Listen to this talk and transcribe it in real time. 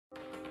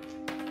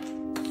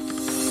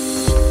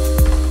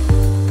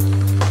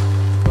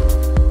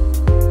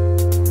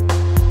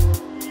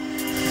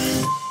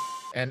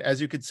And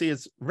as you can see,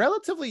 it's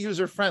relatively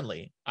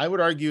user-friendly. I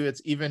would argue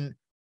it's even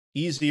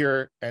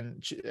easier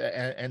and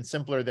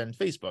simpler than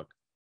Facebook,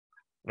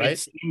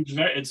 right?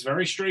 It's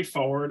very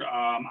straightforward.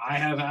 I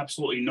have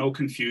absolutely no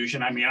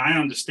confusion. I mean, I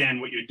understand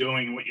what you're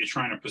doing and what you're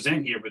trying to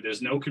present here, but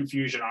there's no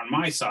confusion on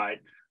my side.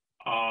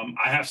 I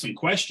have some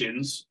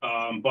questions,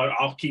 but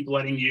I'll keep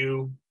letting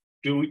you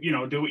do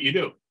what you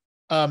do.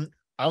 I'm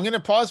going to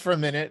pause for a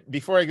minute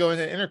before I go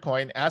into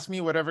Intercoin. Ask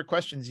me whatever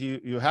questions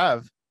you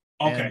have.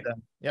 Okay.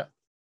 And, yeah.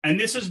 And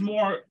this is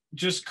more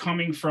just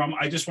coming from,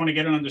 I just want to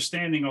get an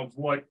understanding of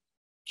what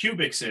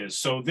Qbix is.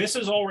 So this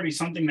is already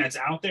something that's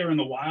out there in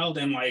the wild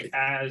and like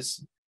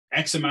has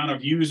X amount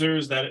of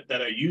users that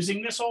are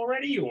using this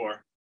already,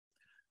 or?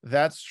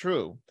 That's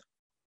true.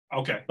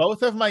 Okay.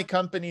 Both of my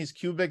companies,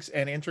 Qbix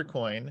and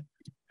Intercoin,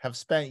 have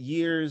spent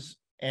years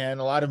and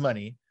a lot of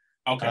money,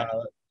 okay,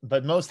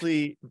 but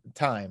mostly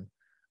time,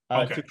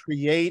 okay, to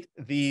create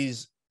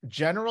these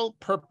general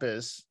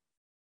purpose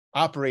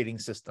operating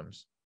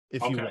systems,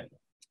 if you will.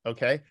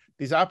 Okay.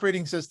 These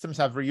operating systems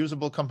have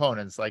reusable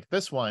components. Like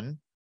this one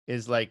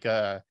is like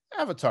a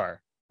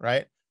avatar,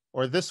 right?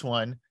 Or this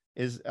one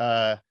is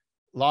a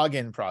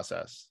login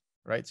process,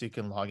 right? So you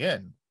can log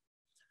in.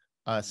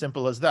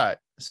 Simple as that.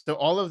 So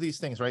all of these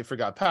things, right?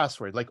 Forgot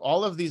password. Like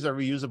all of these are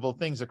reusable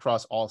things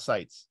across all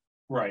sites.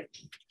 Right.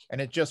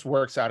 And it just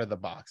works out of the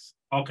box.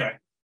 Okay.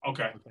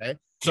 Okay. Okay.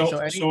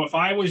 So if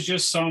I was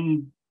just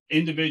some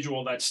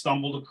individual that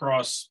stumbled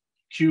across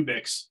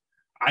Qbix,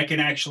 I can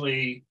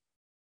actually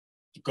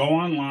go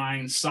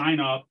online, sign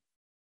up,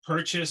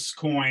 purchase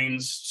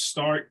coins,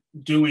 start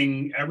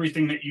doing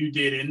everything that you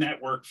did in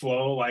that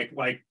workflow,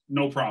 like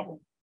no problem.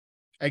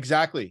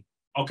 Exactly.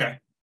 Okay.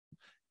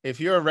 If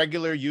you're a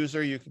regular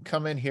user, you can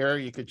come in here,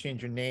 you could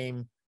change your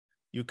name,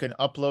 you can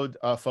upload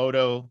a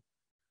photo.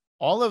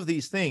 All of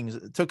these things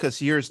took us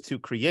years to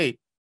create.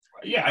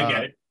 Yeah, I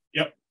get it.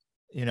 Yep.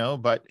 You know,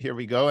 but here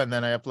we go. And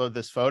then I upload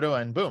this photo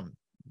and boom,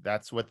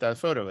 that's what that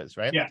photo is,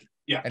 right? Yeah.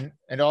 Yeah. And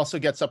it also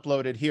gets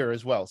uploaded here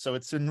as well. So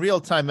it's in real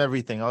time,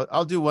 everything.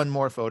 I'll do one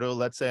more photo.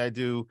 Let's say I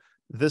do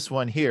this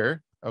one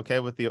here, okay,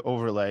 with the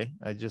overlay.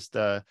 I just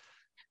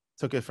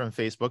took it from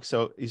Facebook.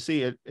 So you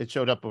see it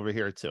showed up over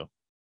here too.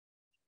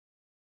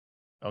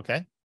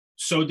 Okay.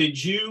 So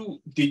did you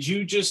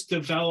just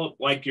develop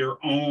like your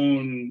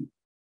own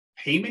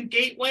payment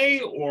gateway,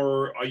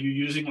 or are you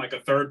using like a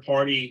third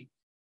party?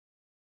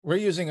 We're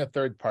using a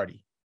third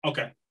party.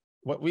 Okay.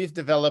 What we've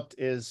developed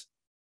is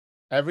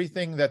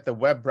everything that the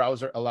web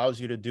browser allows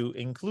you to do,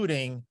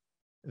 including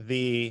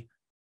the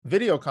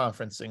video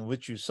conferencing,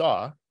 which you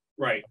saw.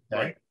 Right.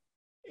 Okay, right.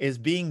 Is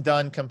being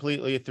done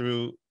completely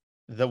through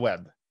the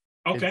web.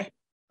 Okay.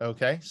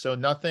 Okay. So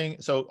nothing.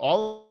 So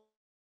all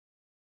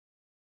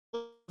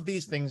of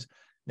these things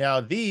now,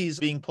 these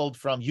being pulled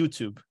from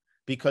YouTube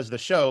because the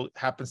show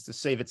happens to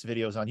save its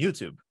videos on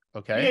YouTube.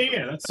 Okay.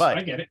 Yeah.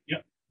 I get it.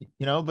 Yep.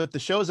 You know, but the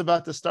show's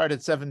about to start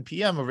at 7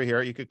 p.m. over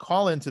here. You could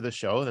call into the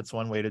show. That's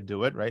one way to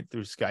do it, right?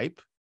 Through Skype,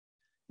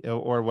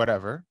 or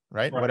whatever,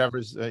 right?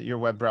 Whatever's your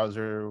web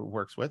browser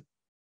works with.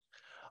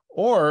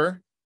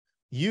 Or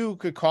you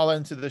could call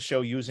into the show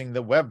using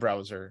the web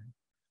browser.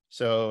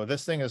 So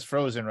this thing is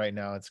frozen right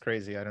now. It's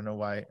crazy. I don't know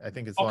why. I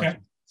think it's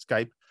launching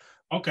Skype.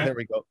 Okay. There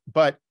we go.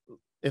 But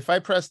if I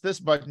press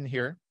this button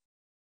here,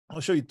 I'll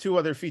show you two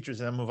other features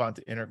and then move on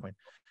to Intercoin.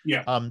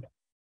 Yeah.